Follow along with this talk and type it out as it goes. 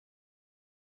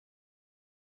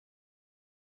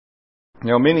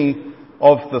Now, many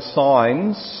of the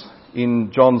signs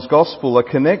in John's Gospel are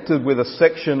connected with a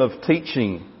section of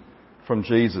teaching from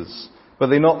Jesus, but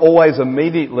they're not always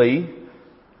immediately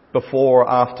before or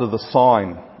after the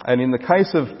sign. And in the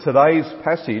case of today's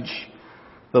passage,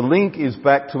 the link is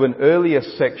back to an earlier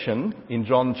section in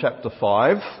John chapter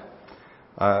 5,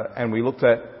 and we looked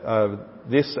at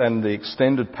this and the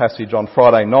extended passage on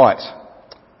Friday night.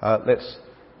 Let's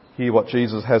hear what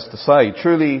Jesus has to say.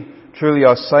 Truly, truly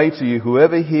I say to you,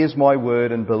 whoever hears my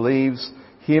word and believes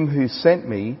him who sent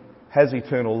me has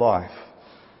eternal life.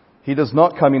 He does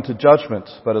not come into judgment,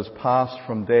 but has passed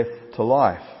from death to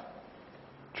life.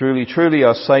 Truly, truly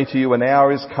I say to you, an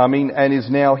hour is coming and is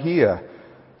now here,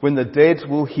 when the dead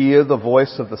will hear the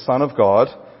voice of the Son of God,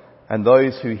 and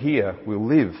those who hear will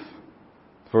live.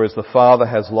 For as the Father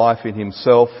has life in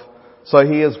himself, so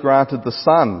he has granted the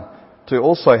Son to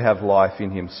also have life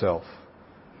in himself.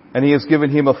 And he has given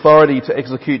him authority to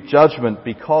execute judgment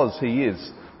because he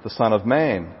is the Son of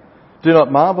Man. Do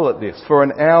not marvel at this, for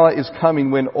an hour is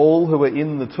coming when all who are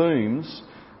in the tombs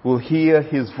will hear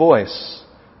his voice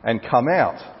and come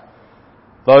out.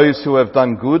 Those who have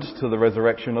done good to the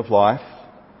resurrection of life,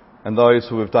 and those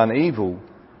who have done evil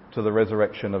to the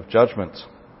resurrection of judgment.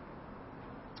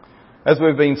 As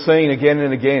we've been seeing again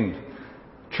and again,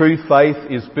 true faith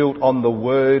is built on the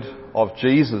word of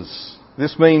Jesus.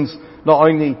 This means not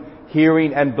only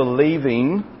hearing and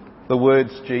believing the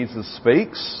words Jesus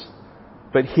speaks,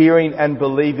 but hearing and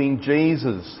believing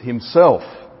Jesus himself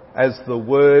as the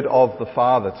word of the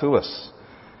Father to us.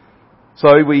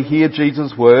 So we hear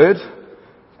Jesus' word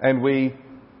and we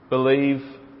believe,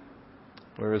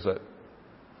 where is it?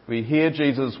 We hear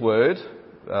Jesus' word,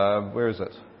 where is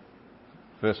it?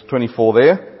 Verse 24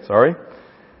 there, sorry.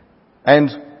 And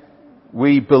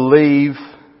we believe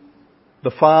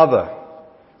the Father,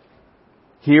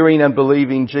 hearing and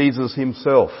believing Jesus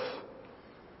himself.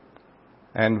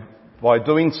 And by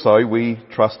doing so, we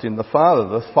trust in the Father.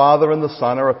 The Father and the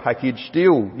Son are a package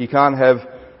deal. You can't have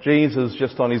Jesus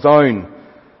just on his own.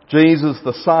 Jesus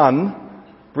the Son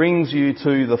brings you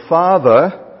to the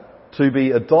Father to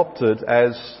be adopted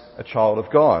as a child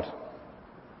of God.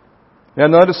 Now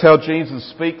notice how Jesus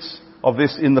speaks of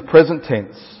this in the present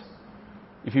tense.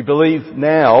 If you believe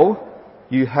now,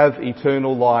 you have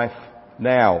eternal life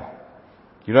now.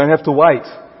 You don't have to wait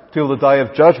till the day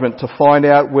of judgment to find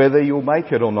out whether you'll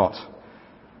make it or not.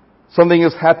 Something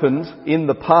has happened in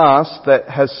the past that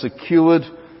has secured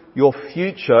your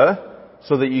future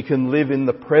so that you can live in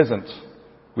the present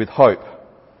with hope.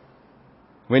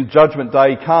 When judgment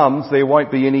day comes, there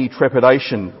won't be any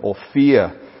trepidation or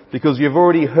fear because you've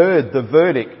already heard the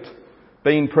verdict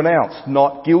being pronounced,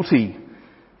 not guilty,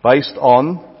 based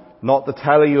on not the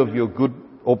tally of your good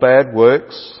or bad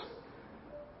works,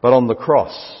 but on the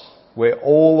cross, where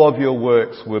all of your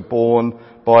works were borne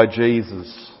by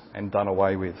Jesus and done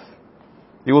away with.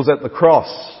 It was at the cross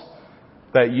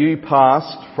that you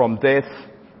passed from death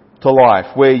to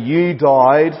life, where you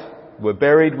died, were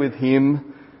buried with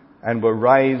him, and were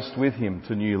raised with him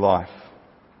to new life.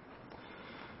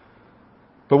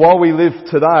 But while we live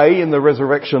today in the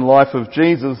resurrection life of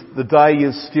Jesus, the day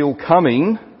is still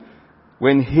coming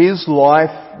when his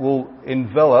life will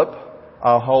envelop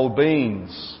our whole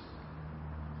beings.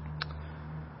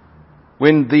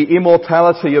 When the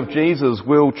immortality of Jesus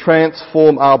will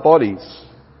transform our bodies.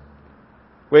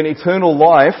 When eternal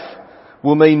life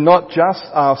will mean not just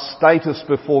our status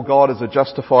before God as a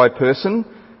justified person,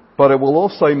 but it will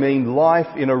also mean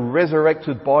life in a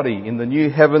resurrected body in the new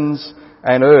heavens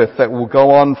and earth that will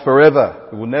go on forever.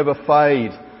 It will never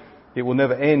fade. It will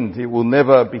never end. It will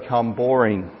never become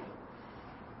boring.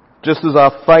 Just as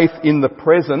our faith in the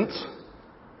present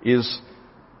is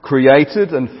created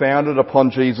and founded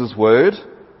upon Jesus' word,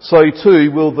 so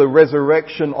too will the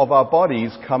resurrection of our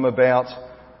bodies come about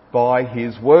by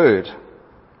his word.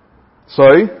 So,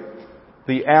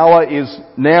 the hour is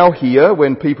now here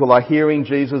when people are hearing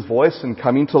Jesus' voice and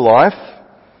coming to life.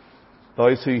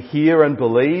 Those who hear and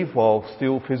believe while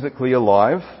still physically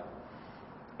alive.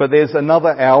 But there's another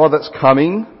hour that's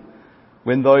coming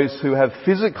when those who have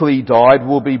physically died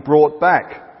will be brought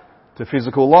back to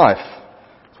physical life.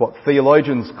 It's what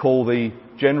theologians call the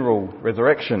general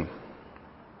resurrection.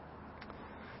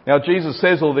 Now Jesus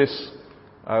says all this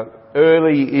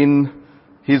early in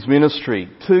his ministry,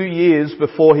 2 years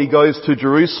before he goes to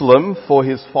Jerusalem for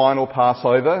his final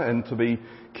Passover and to be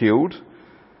killed.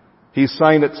 He's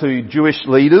saying it to Jewish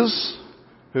leaders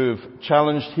who've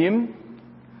challenged him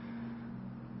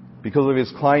because of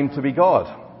his claim to be God,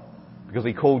 because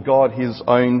he called God his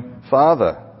own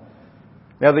Father.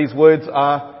 Now these words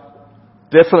are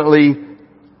definitely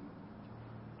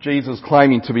Jesus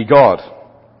claiming to be God.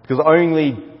 Because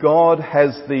only God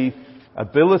has the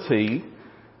ability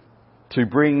to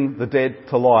bring the dead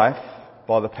to life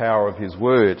by the power of His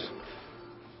Word.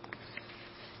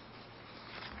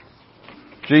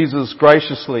 Jesus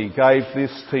graciously gave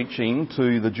this teaching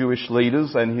to the Jewish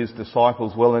leaders and His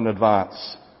disciples well in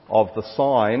advance of the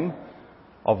sign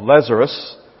of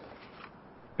Lazarus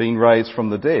being raised from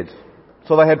the dead.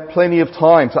 So they had plenty of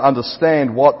time to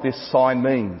understand what this sign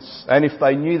means. And if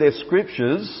they knew their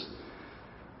scriptures,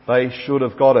 they should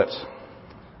have got it.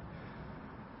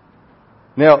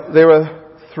 Now, there are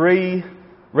 3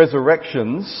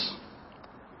 resurrections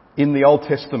in the Old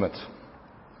Testament.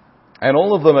 And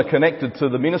all of them are connected to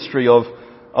the ministry of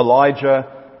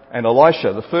Elijah and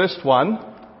Elisha. The first one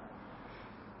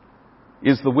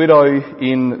is the widow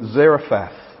in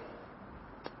Zarephath.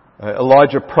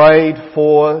 Elijah prayed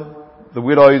for the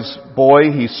widow's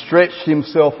boy. He stretched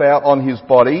himself out on his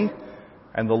body,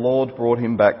 and the Lord brought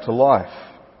him back to life.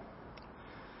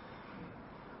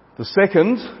 The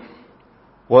second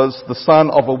was the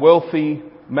son of a wealthy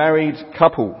married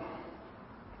couple,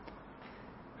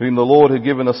 whom the Lord had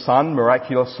given a son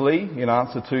miraculously in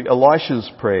answer to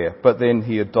Elisha's prayer, but then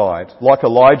he had died. Like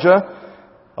Elijah,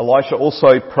 Elisha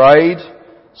also prayed,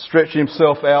 stretched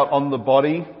himself out on the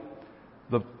body,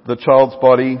 the child's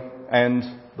body, and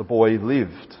the boy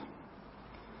lived.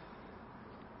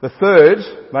 The third,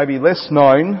 maybe less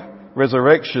known,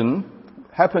 resurrection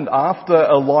happened after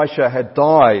Elisha had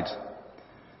died.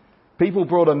 People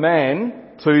brought a man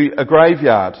to a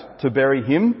graveyard to bury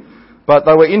him, but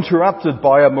they were interrupted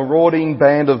by a marauding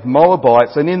band of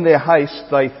Moabites, and in their haste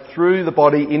they threw the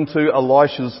body into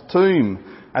Elisha's tomb,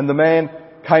 and the man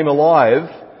came alive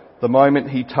the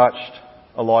moment he touched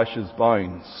Elisha's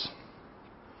bones.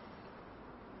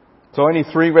 So only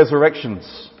 3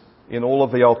 resurrections in all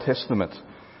of the Old Testament.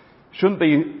 Shouldn't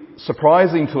be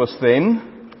surprising to us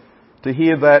then to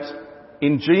hear that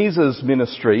in Jesus'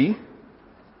 ministry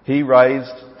He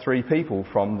raised 3 people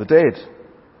from the dead.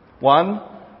 One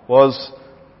was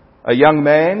a young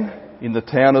man in the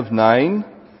town of Nain,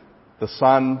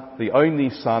 the only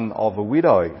son of a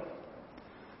widow.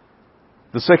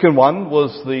 The second one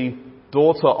was the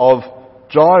daughter of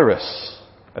Jairus,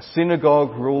 a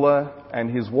synagogue ruler,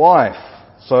 and his wife,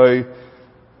 so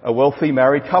a wealthy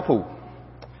married couple.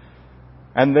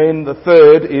 And then the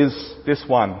third is this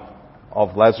one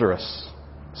of Lazarus.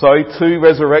 So 2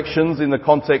 resurrections in the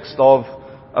context of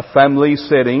a family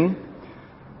setting,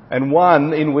 and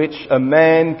one in which a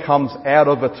man comes out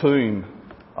of a tomb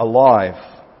alive.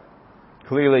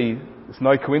 Clearly, it's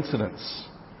no coincidence.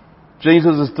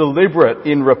 Jesus is deliberate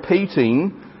in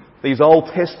repeating these Old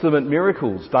Testament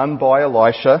miracles done by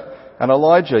Elisha and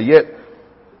Elijah, yet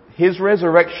his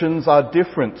resurrections are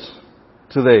different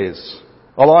to theirs.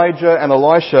 Elijah and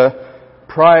Elisha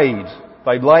prayed.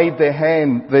 They laid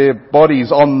their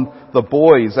bodies on the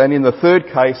boys, and in the third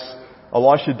case,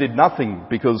 Elisha did nothing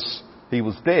because he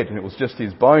was dead and it was just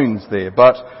his bones there.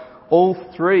 But all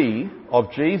 3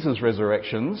 of Jesus'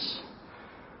 resurrections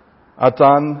are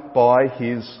done by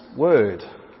His word.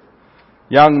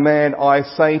 Young man, I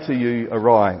say to you,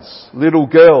 arise. Little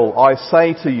girl, I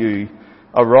say to you,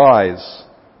 arise.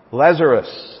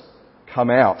 Lazarus, come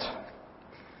out.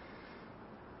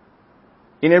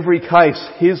 In every case,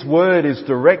 His word is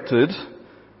directed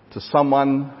to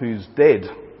someone who's dead.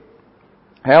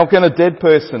 How can a dead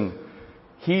person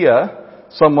hear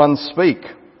someone speak?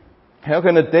 How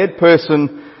can a dead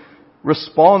person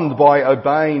respond by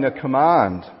obeying a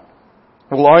command?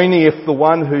 Well, only if the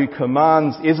one who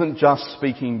commands isn't just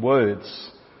speaking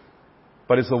words,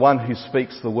 but is the one who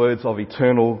speaks the words of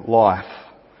eternal life.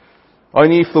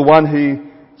 Only if the one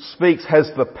who speaks has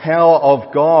the power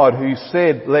of God, who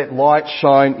said, let light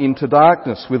shine into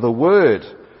darkness, with a word.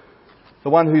 The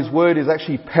one whose word is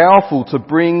actually powerful to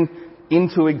bring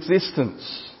into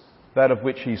existence that of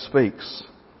which He speaks.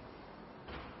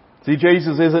 See,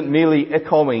 Jesus isn't merely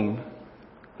echoing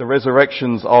the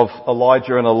resurrections of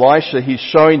Elijah and Elisha. He's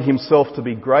showing Himself to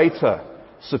be greater,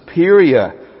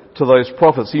 superior to those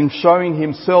prophets. He's showing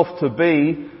Himself to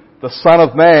be the Son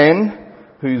of Man,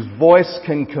 whose voice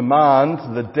can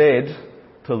command the dead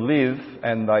to live,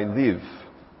 and they live.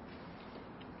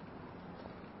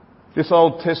 This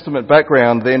Old Testament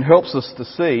background then helps us to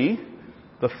see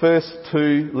the first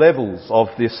 2 levels of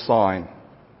this sign.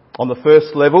 On the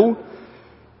first level,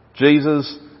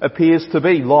 Jesus appears to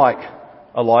be like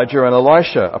Elijah and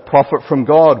Elisha, a prophet from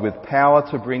God with power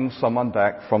to bring someone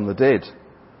back from the dead.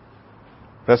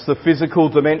 That's the physical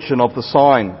dimension of the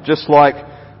sign. Just like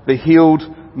the healed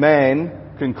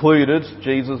man concluded,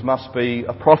 Jesus must be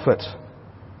a prophet.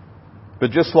 But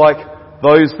just like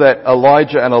those that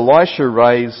Elijah and Elisha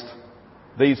raised,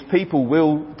 these people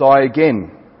will die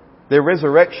again. Their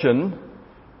resurrection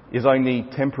is only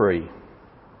temporary.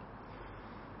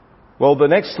 Well, the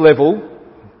next level,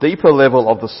 deeper level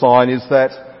of the sign is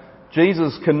that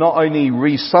Jesus can not only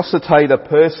resuscitate a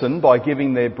person by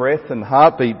giving their breath and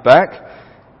heartbeat back,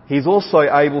 He's also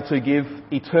able to give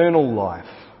eternal life,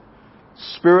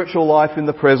 spiritual life in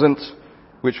the present,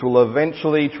 which will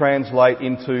eventually translate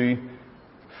into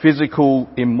physical,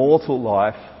 immortal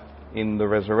life in the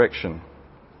resurrection.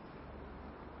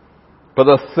 But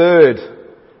the third,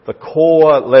 the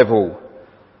core level,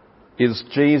 is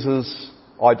Jesus'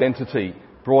 identity,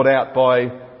 brought out by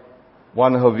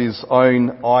one of His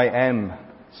own I am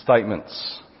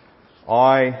statements.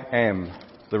 I am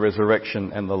the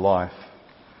resurrection and the life.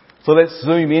 So let's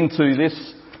zoom into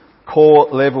this core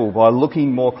level by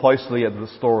looking more closely at the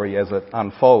story as it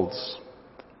unfolds.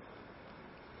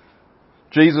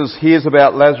 Jesus hears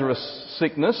about Lazarus'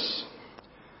 sickness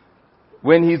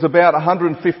when he's about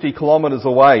 150 kilometres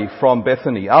away from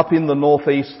Bethany, up in the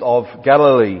northeast of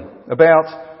Galilee, about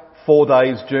 4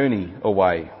 days' journey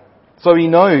away. So he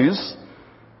knows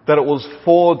that it was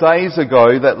 4 days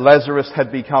ago that Lazarus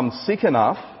had become sick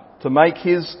enough to make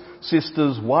his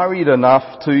sisters worried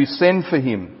enough to send for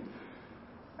him.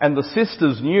 And the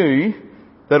sisters knew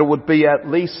that it would be at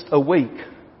least a week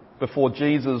before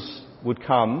Jesus would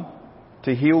come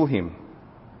to heal him.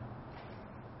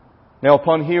 Now,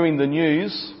 upon hearing the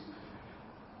news,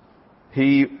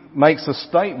 he makes a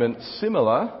statement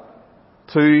similar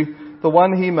to the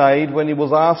one he made when he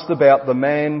was asked about the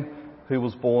man who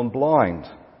was born blind.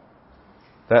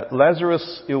 That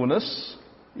Lazarus' illness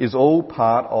is all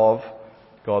part of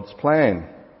God's plan.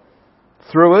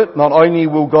 Through it, not only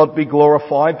will God be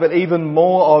glorified, but even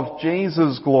more of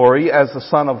Jesus' glory as the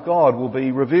Son of God will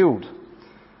be revealed.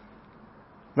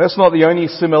 That's not the only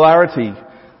similarity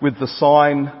with the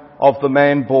sign of the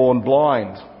man born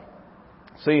blind.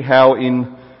 See how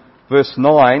in verse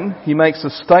 9 he makes a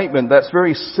statement that's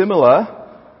very similar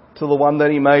to the one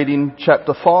that he made in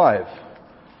chapter 5.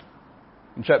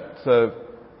 In chapter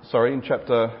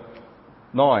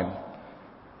 9.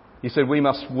 He said, "We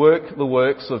must work the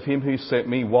works of him who sent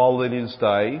me while it is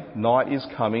day. Night is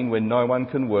coming when no one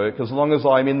can work. As long as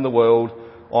I'm in the world,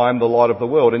 I am the light of the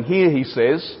world." And here he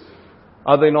says,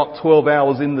 are there not 12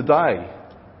 hours in the day?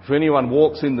 If anyone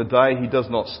walks in the day, he does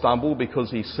not stumble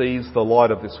because he sees the light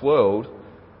of this world.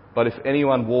 But if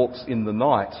anyone walks in the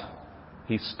night,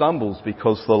 he stumbles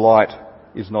because the light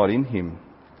is not in him.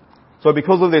 So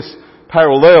because of this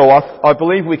parallel, I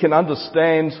believe we can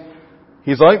understand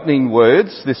his opening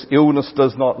words, this illness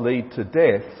does not lead to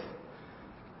death.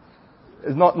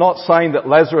 It's not saying that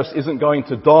Lazarus isn't going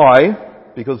to die,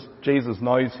 because Jesus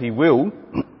knows he will,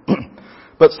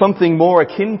 but something more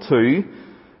akin to,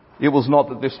 it was not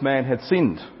that this man had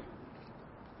sinned.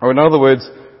 Or in other words,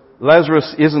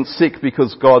 Lazarus isn't sick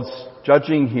because God's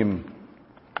judging him.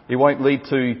 It won't lead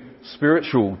to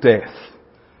spiritual death.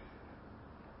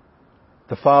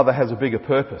 The Father has a bigger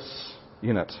purpose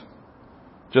in it.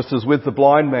 Just as with the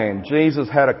blind man, Jesus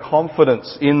had a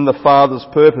confidence in the Father's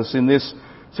purpose in this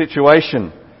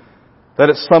situation. That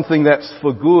it's something that's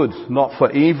for good, not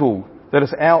for evil. That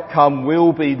its outcome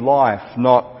will be life,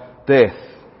 not death.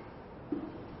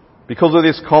 Because of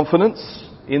this confidence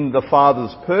in the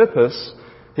Father's purpose,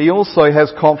 he also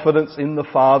has confidence in the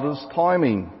Father's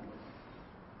timing.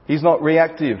 He's not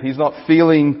reactive. He's not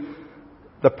feeling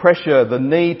the pressure, the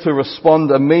need to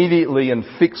respond immediately and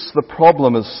fix the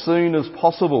problem as soon as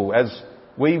possible, as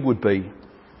we would be.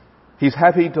 He's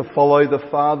happy to follow the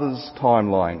Father's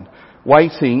timeline,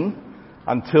 waiting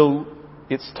until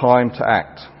it's time to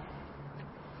act.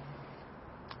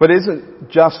 But it isn't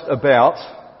just about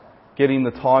getting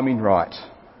the timing right.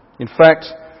 In fact,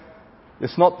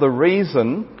 it's not the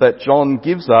reason that John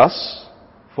gives us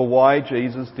for why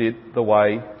Jesus did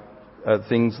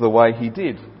things the way he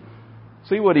did.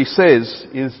 See, what he says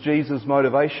is Jesus'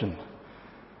 motivation.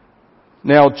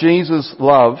 Now, Jesus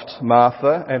loved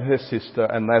Martha and her sister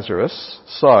and Lazarus,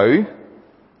 so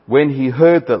when he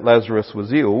heard that Lazarus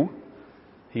was ill,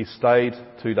 he stayed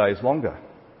 2 days longer.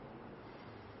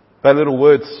 That little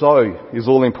word "so" is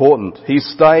all important. He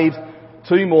stayed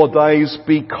 2 more days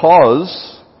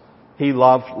because he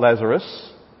loved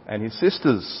Lazarus and his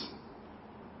sisters.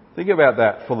 Think about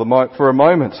that for a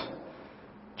moment.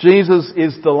 Jesus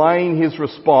is delaying his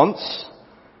response,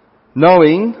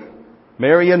 knowing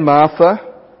Mary and Martha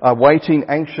are waiting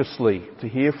anxiously to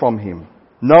hear from him,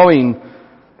 knowing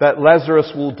that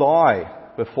Lazarus will die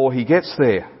before he gets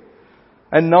there,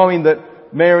 and knowing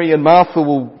that Mary and Martha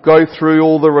will go through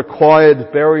all the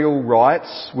required burial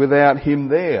rites without him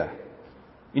there.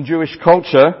 In Jewish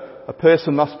culture, a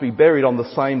person must be buried on the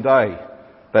same day.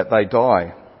 that they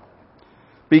die.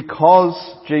 Because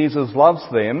Jesus loves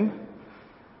them,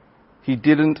 he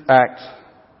didn't act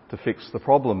to fix the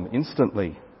problem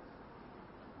instantly.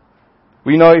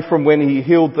 We know from when he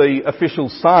healed the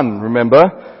official's son, remember,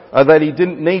 that he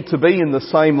didn't need to be in the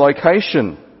same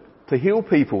location to heal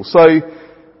people. So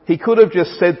he could have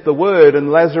just said the word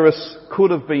and Lazarus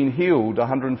could have been healed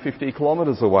 150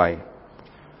 kilometres away.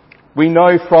 We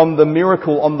know from the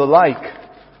miracle on the lake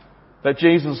that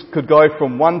Jesus could go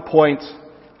from one point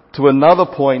to another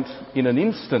point in an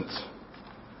instant.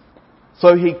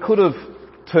 So he could have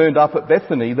turned up at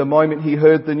Bethany the moment he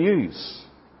heard the news.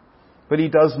 But he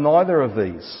does neither of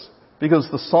these, because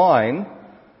the sign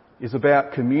is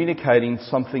about communicating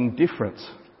something different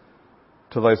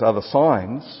to those other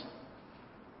signs.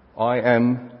 I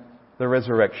am the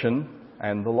resurrection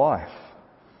and the life.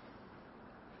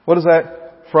 What does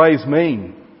that phrase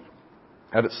mean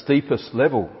at its deepest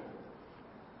level?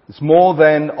 It's more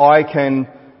than I can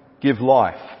give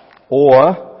life,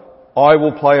 or I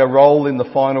will play a role in the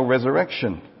final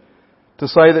resurrection. To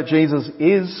say that Jesus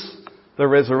is the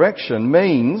resurrection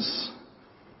means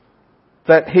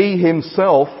that he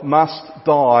himself must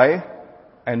die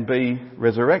and be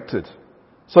resurrected,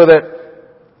 so that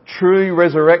true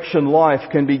resurrection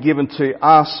life can be given to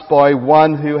us by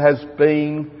one who has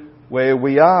been where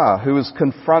we are, who has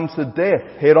confronted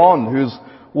death head on, who's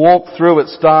walked through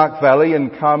its dark valley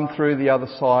and come through the other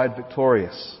side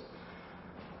victorious.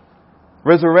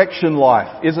 Resurrection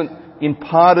life isn't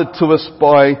imparted to us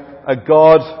by a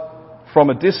God from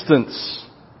a distance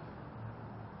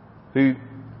who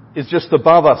is just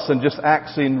above us and just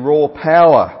acts in raw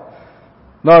power.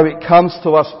 No, it comes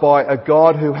to us by a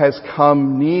God who has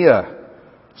come near,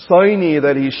 so near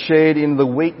that he shared in the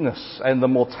weakness and the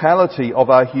mortality of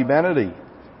our humanity.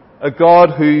 A God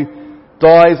who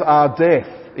dies our death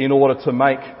in order to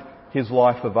make his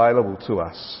life available to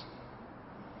us.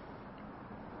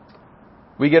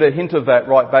 We get a hint of that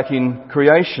right back in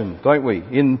creation, don't we?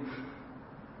 In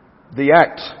the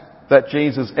act that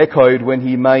Jesus echoed when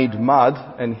he made mud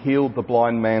and healed the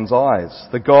blind man's eyes.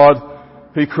 The God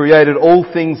who created all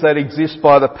things that exist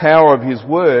by the power of his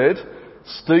word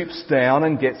stoops down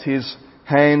and gets his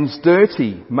hands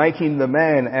dirty, making the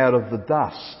man out of the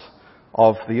dust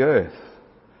of the earth.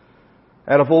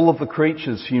 Out of all of the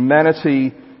creatures,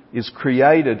 humanity is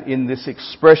created in this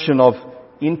expression of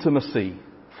intimacy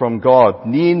from God,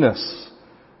 nearness,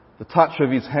 the touch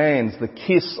of his hands, the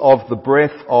kiss of the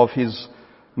breath of his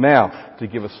mouth to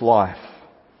give us life.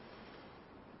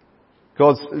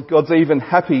 God's even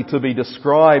happy to be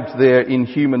described there in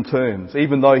human terms,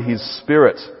 even though he's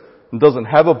spirit and doesn't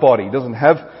have a body, doesn't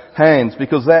have hands,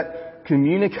 because that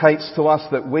communicates to us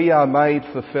that we are made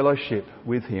for fellowship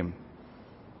with him.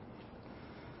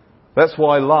 That's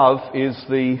why love is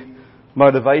the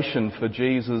motivation for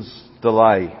Jesus'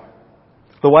 delay.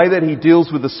 The way that he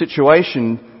deals with the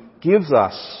situation gives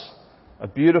us a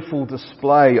beautiful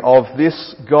display of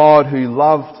this God who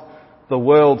loved the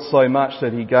world so much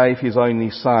that he gave his only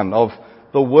Son, of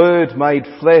the Word made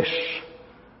flesh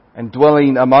and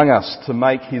dwelling among us to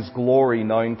make his glory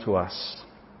known to us.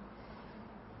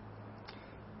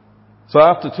 So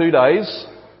after 2 days,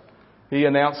 he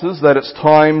announces that it's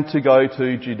time to go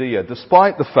to Judea,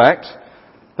 despite the fact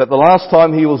that the last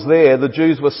time he was there, the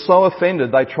Jews were so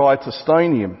offended they tried to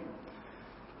stone him.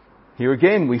 Here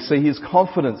again, we see his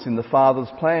confidence in the Father's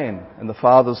plan and the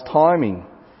Father's timing.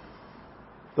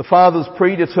 The Father's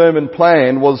predetermined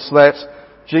plan was that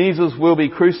Jesus will be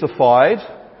crucified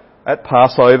at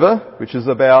Passover, which is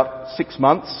about 6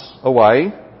 months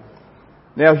away.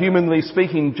 Now, humanly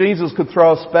speaking, Jesus could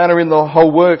throw a spanner in the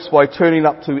whole works by turning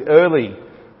up too early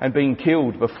and being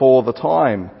killed before the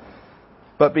time.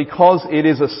 But because it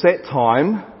is a set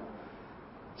time,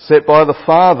 set by the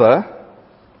Father,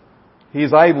 he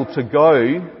is able to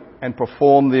go and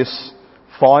perform this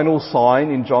final sign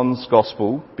in John's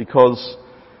Gospel, because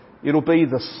it'll be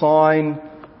the sign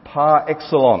par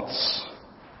excellence,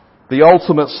 the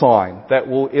ultimate sign that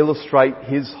will illustrate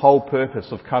his whole purpose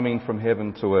of coming from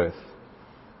heaven to earth.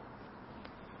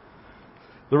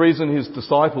 The reason his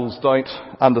disciples don't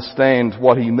understand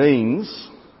what he means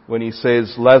when he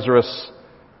says Lazarus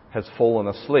has fallen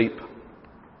asleep,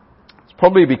 it's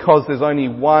probably because there's only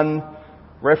one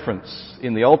reference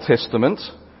in the Old Testament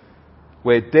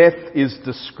where death is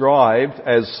described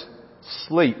as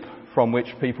sleep from which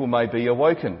people may be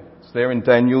awoken. It's there in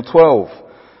Daniel 12.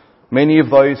 Many of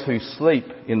those who sleep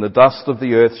in the dust of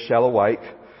the earth shall awake,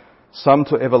 some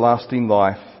to everlasting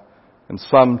life, and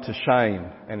some to shame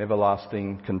and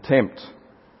everlasting contempt.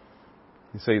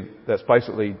 You see, that's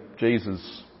basically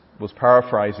Jesus was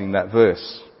paraphrasing that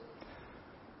verse.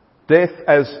 Death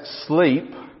as sleep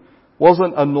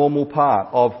wasn't a normal part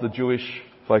of the Jewish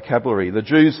vocabulary. The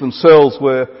Jews themselves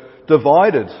were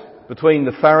divided between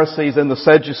the Pharisees and the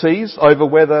Sadducees over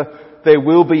whether there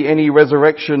will be any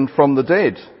resurrection from the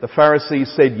dead. The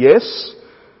Pharisees said yes.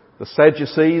 The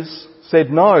Sadducees said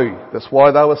no. That's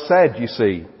why they were sad, you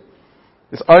see.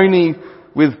 It's only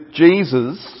with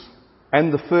Jesus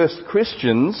and the first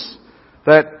Christians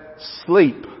that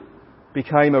sleep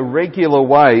became a regular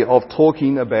way of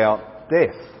talking about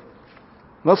death.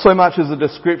 Not so much as a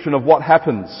description of what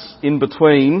happens in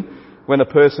between when a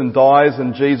person dies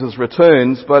and Jesus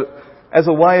returns, but as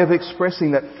a way of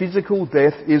expressing that physical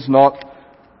death is not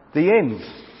the end.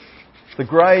 The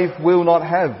grave will not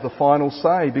have the final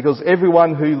say, because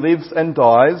everyone who lives and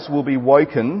dies will be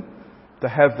woken to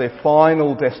have their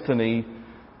final destiny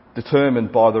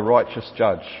determined by the righteous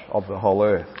judge of the whole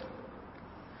earth.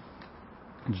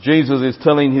 Jesus is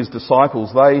telling his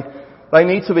disciples they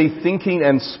need to be thinking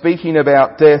and speaking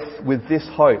about death with this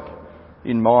hope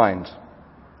in mind,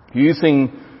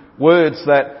 using words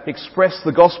that express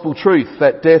the gospel truth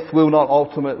that death will not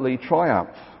ultimately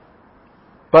triumph.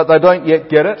 But they don't yet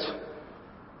get it,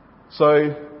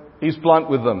 so he's blunt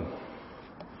with them.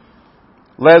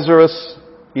 Lazarus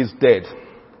is dead.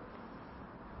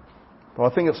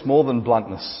 But I think it's more than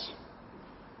bluntness.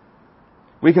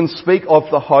 We can speak of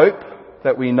the hope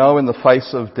that we know in the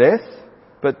face of death,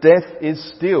 but death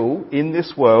is still, in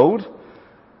this world,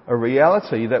 a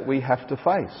reality that we have to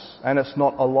face, and it's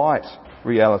not a light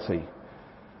reality.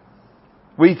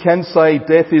 We can say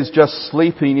death is just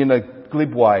sleeping in a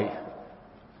glib way.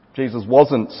 Jesus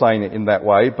wasn't saying it in that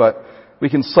way, but we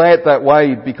can say it that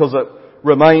way because it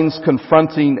remains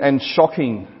confronting and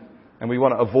shocking, and we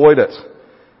want to avoid it.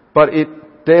 But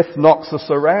death knocks us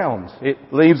around. It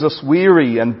leaves us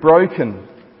weary and broken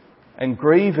and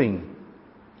grieving,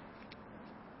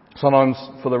 sometimes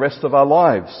for the rest of our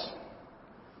lives.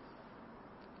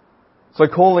 So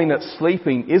calling it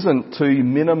sleeping isn't to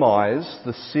minimise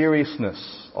the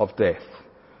seriousness of death.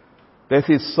 Death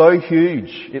is so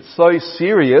huge, it's so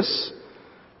serious,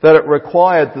 that it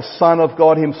required the Son of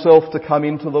God himself to come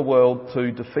into the world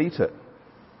to defeat it.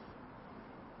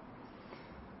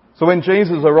 So when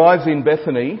Jesus arrives in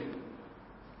Bethany,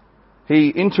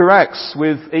 he interacts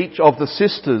with each of the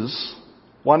sisters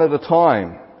one at a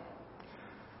time.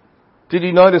 Did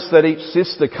you notice that each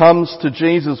sister comes to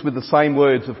Jesus with the same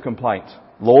words of complaint?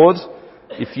 Lord,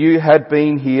 if you had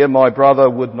been here, my brother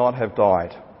would not have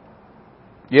died.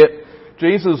 Yet,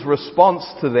 Jesus' response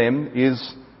to them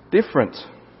is different.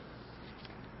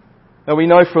 Now we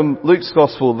know from Luke's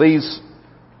Gospel these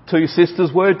two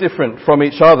sisters were different from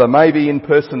each other, maybe in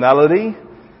personality,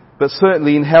 but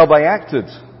certainly in how they acted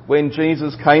when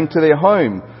Jesus came to their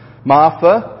home.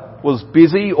 Martha was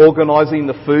busy organising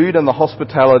the food and the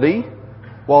hospitality,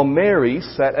 while Mary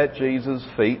sat at Jesus'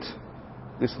 feet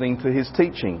listening to his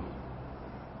teaching.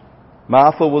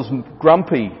 Martha was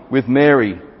grumpy with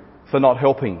Mary for not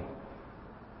helping,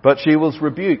 but she was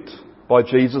rebuked by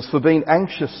Jesus for being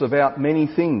anxious about many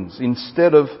things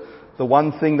instead of the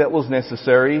one thing that was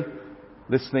necessary,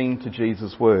 listening to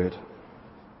Jesus' word.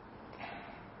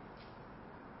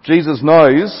 Jesus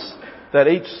knows that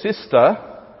each sister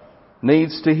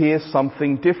needs to hear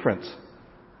something different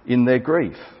in their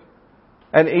grief.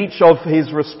 And each of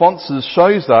his responses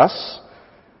shows us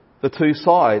the two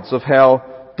sides of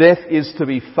how death is to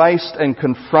be faced and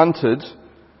confronted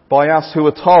by us who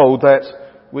are told that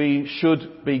we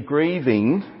should be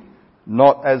grieving,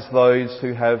 not as those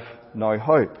who have no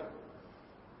hope.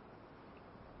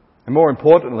 And more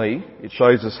importantly, it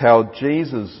shows us how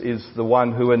Jesus is the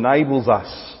one who enables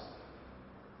us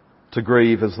to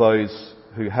grieve as those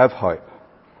who have hope.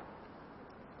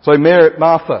 So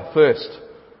Martha first.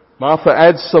 Martha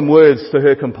adds some words to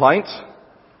her complaint,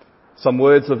 some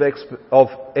words of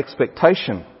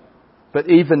expectation. But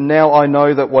even now I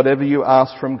know that whatever you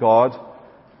ask from God,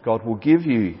 God will give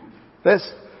you. There's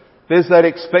that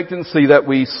expectancy that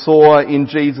we saw in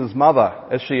Jesus' mother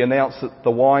as she announced that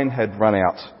the wine had run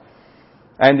out.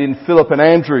 And in Philip and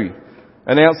Andrew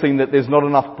announcing that there's not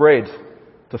enough bread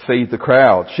to feed the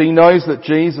crowd. She knows that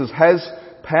Jesus has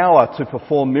power to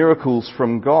perform miracles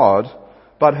from God,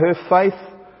 but her faith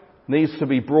needs to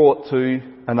be brought to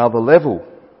another level.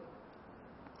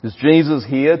 Is Jesus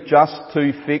here just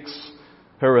to fix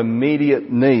her immediate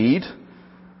need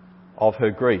of her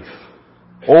grief?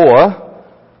 Or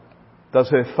does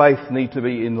her faith need to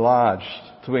be enlarged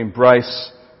to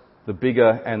embrace the bigger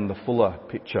and the fuller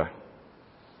picture?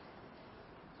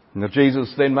 Now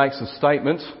Jesus then makes a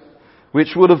statement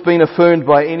which would have been affirmed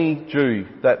by any Jew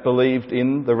that believed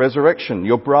in the resurrection.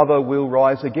 Your brother will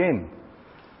rise again.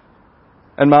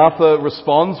 And Martha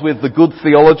responds with the good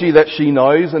theology that she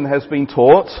knows and has been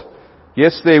taught.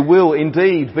 Yes, there will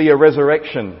indeed be a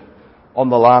resurrection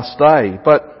on the last day.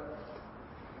 But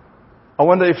I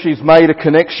wonder if she's made a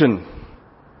connection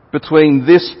between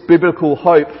this biblical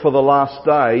hope for the last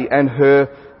day and her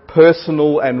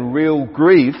personal and real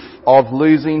grief of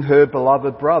losing her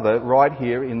beloved brother right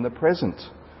here in the present.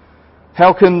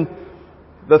 How can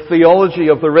the theology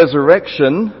of the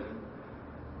resurrection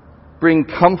bring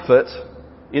comfort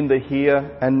in the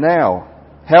here and now?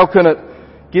 How can it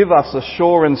give us a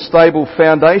sure and stable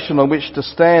foundation on which to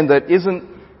stand that isn't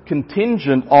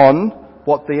contingent on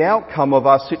what the outcome of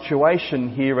our situation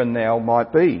here and now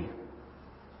might be?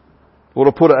 Or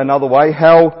to put it another way,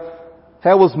 how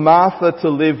was Martha to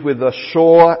live with a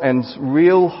sure and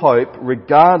real hope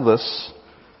regardless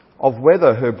of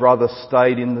whether her brother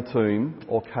stayed in the tomb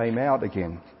or came out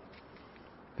again?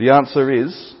 The answer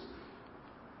is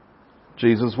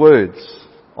Jesus' words,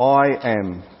 I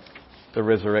am the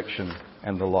resurrection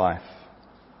and the life.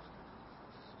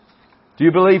 Do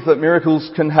you believe that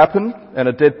miracles can happen and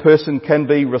a dead person can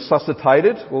be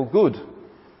resuscitated? Well, good.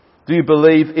 Do you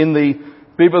believe in the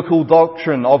biblical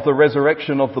doctrine of the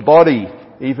resurrection of the body?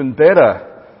 Even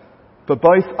better. But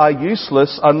both are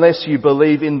useless unless you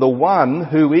believe in the one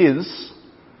who is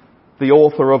the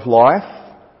author of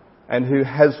life and who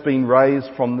has been raised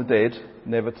from the dead,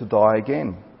 never to die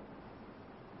again.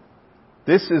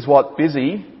 This is what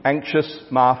busy, anxious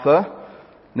Martha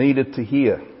needed to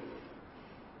hear.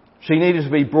 She needed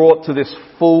to be brought to this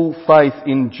full faith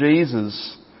in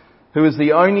Jesus, who is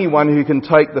the only one who can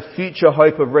take the future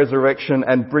hope of resurrection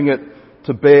and bring it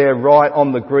to bear right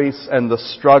on the grief and the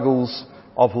struggles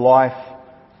of life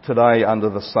today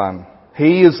under the sun.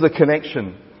 He is the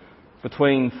connection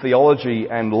between theology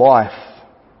and life.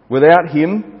 Without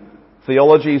him,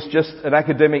 theology is just an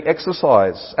academic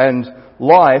exercise and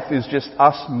life is just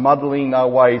us muddling our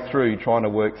way through trying to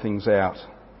work things out.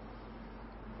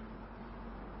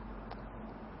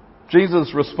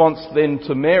 Jesus' response then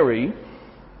to Mary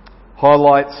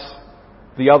highlights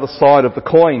the other side of the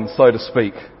coin, so to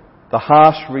speak, the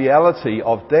harsh reality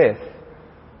of death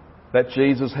that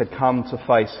Jesus had come to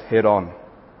face head on.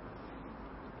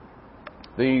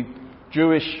 The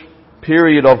Jewish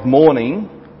period of mourning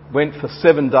went for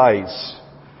 7 days,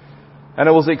 and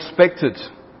it was expected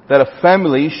that a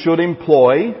family should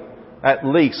employ at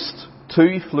least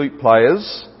 2 flute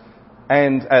players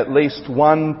and at least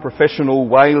 1 professional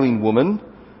wailing woman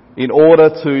in order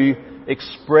to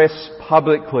express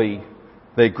publicly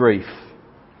their grief.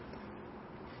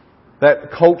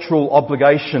 That cultural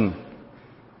obligation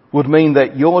would mean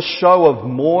that your show of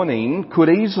mourning could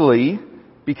easily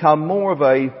become more of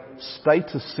a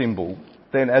status symbol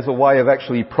than as a way of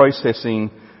actually processing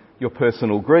your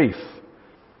personal grief.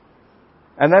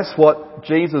 And that's what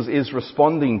Jesus is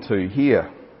responding to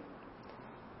here.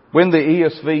 When the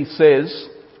ESV says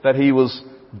that he was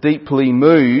deeply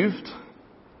moved,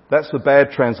 that's a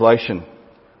bad translation.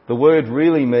 The word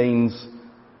really means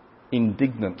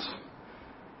indignant.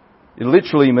 It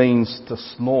literally means to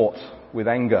snort with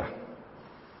anger.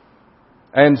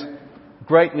 And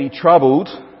greatly troubled,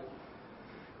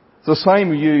 it's the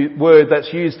same word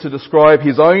that's used to describe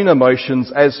his own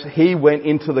emotions as he went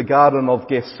into the Garden of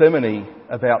Gethsemane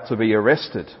about to be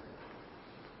arrested.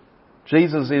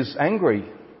 Jesus is angry.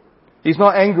 He's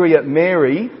not angry at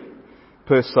Mary,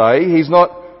 per se. He's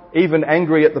not even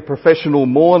angry at the professional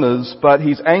mourners, but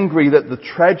he's angry that the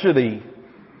tragedy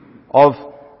of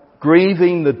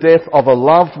grieving the death of a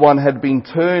loved one had been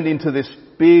turned into this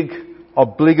big,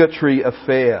 obligatory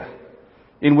affair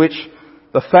in which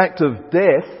the fact of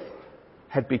death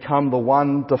had become the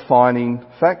one defining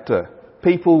factor.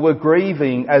 People were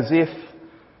grieving as if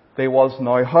there was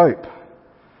no hope.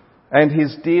 And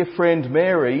his dear friend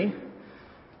Mary,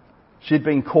 she'd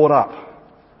been caught up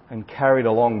and carried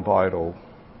along by it all.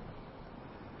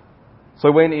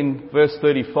 So when in verse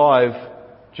 35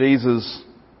 Jesus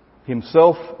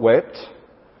himself wept,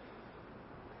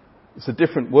 it's a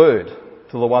different word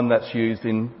to the one that's used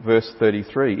in verse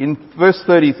 33. In verse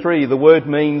 33 the word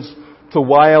means to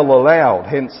wail aloud,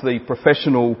 hence the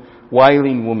professional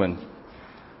wailing woman.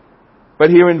 But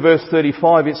here in verse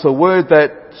 35 it's a word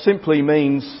that simply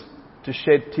means to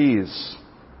shed tears.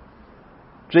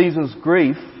 Jesus'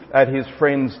 grief at his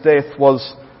friend's death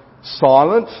was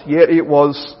silent, yet it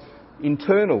was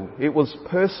internal. It was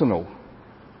personal.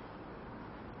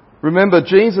 Remember,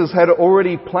 Jesus had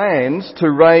already planned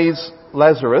to raise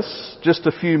Lazarus just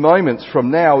a few moments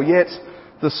from now, yet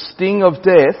the sting of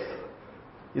death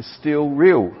is still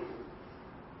real.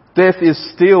 Death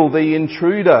is still the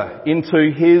intruder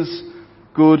into his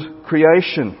good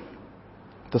creation.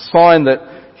 The sign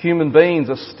that human beings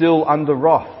are still under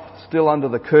wrath, still under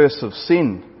the curse of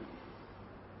sin.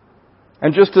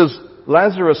 And just as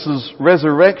Lazarus'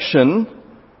 resurrection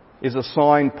is a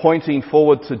sign pointing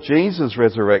forward to Jesus'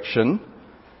 resurrection,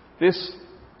 this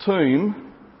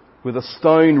tomb with a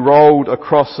stone rolled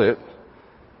across it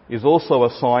is also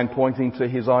a sign pointing to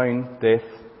his own death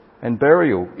and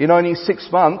burial. In only 6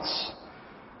 months,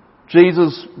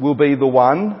 Jesus will be the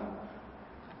one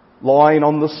lying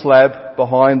on the slab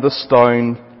behind the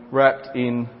stone, wrapped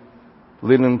in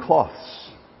linen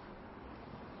cloths.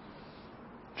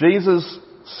 Jesus'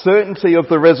 certainty of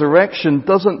the resurrection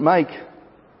doesn't make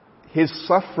his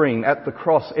suffering at the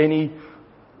cross any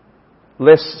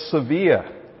less severe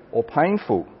or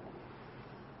painful.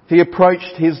 He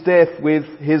approached his death with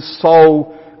his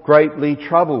soul greatly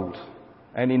troubled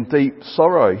and in deep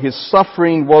sorrow. His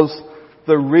suffering was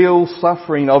the real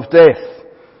suffering of death.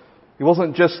 It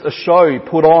wasn't just a show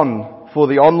put on for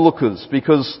the onlookers,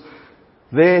 because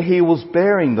there he was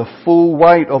bearing the full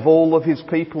weight of all of his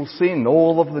people's sin,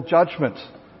 all of the judgment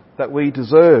that we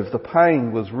deserve. The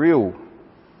pain was real.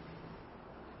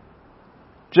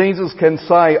 Jesus can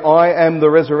say, I am the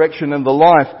resurrection and the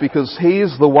life, because he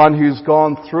is the one who's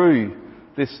gone through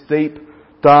this deep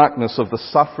darkness of the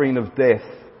suffering of death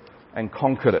and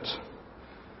conquered it.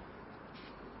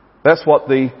 That's what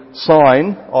the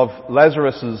sign of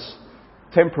Lazarus'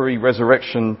 temporary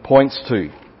resurrection points to.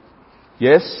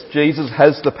 Yes, Jesus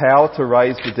has the power to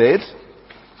raise the dead.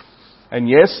 And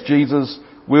yes, Jesus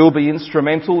will be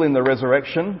instrumental in the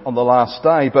resurrection on the last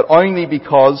day, but only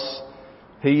because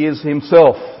he is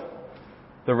himself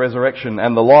the resurrection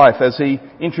and the life, as he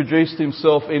introduced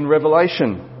himself in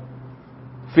Revelation.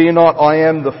 Fear not, I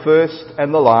am the first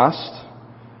and the last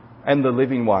and the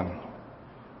living one.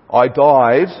 I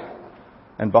died,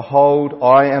 and behold,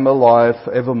 I am alive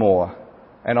forevermore,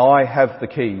 and I have the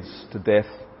keys to death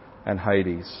and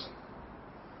Hades.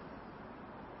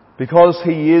 Because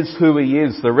he is who he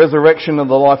is, the resurrection and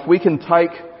the life, we can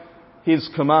take his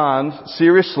command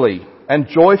seriously and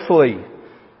joyfully,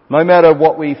 no matter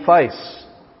what we face.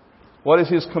 What is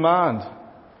his command?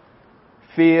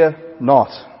 Fear not.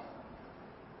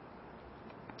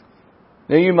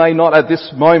 Now, you may not at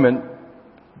this moment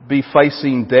be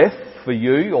facing death for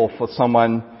you or for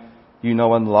someone you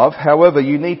know and love. However,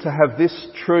 you need to have this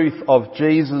truth of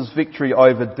Jesus' victory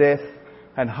over death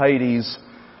and Hades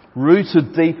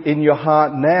rooted deep in your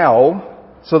heart now,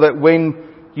 so that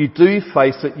when you do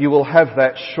face it, you will have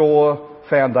that sure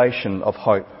foundation of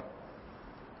hope.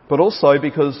 But also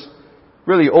because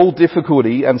really all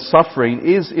difficulty and suffering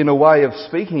is, in a way of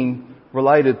speaking,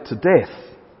 related to death.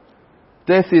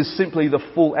 Death is simply the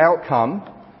full outcome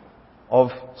of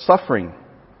suffering.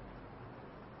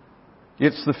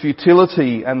 It's the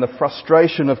futility and the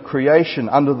frustration of creation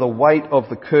under the weight of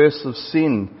the curse of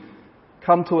sin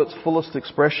come to its fullest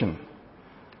expression.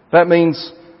 That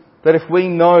means that if we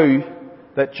know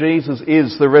that Jesus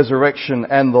is the resurrection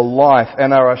and the life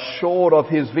and are assured of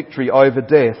his victory over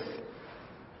death,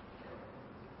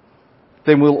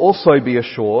 then we'll also be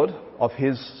assured of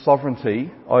his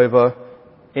sovereignty over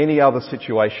any other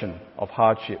situation of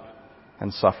hardship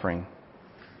and suffering.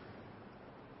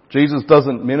 Jesus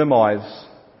doesn't minimize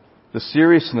the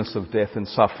seriousness of death and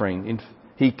suffering.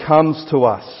 He comes to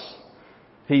us.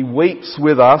 He weeps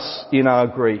with us in our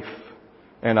grief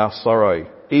and our sorrow,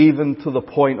 even to the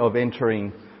point of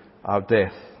entering our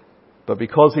death. But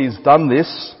because he's done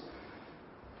this,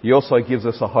 he also gives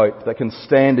us a hope that can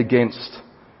stand against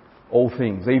all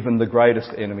things, even the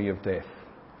greatest enemy of death.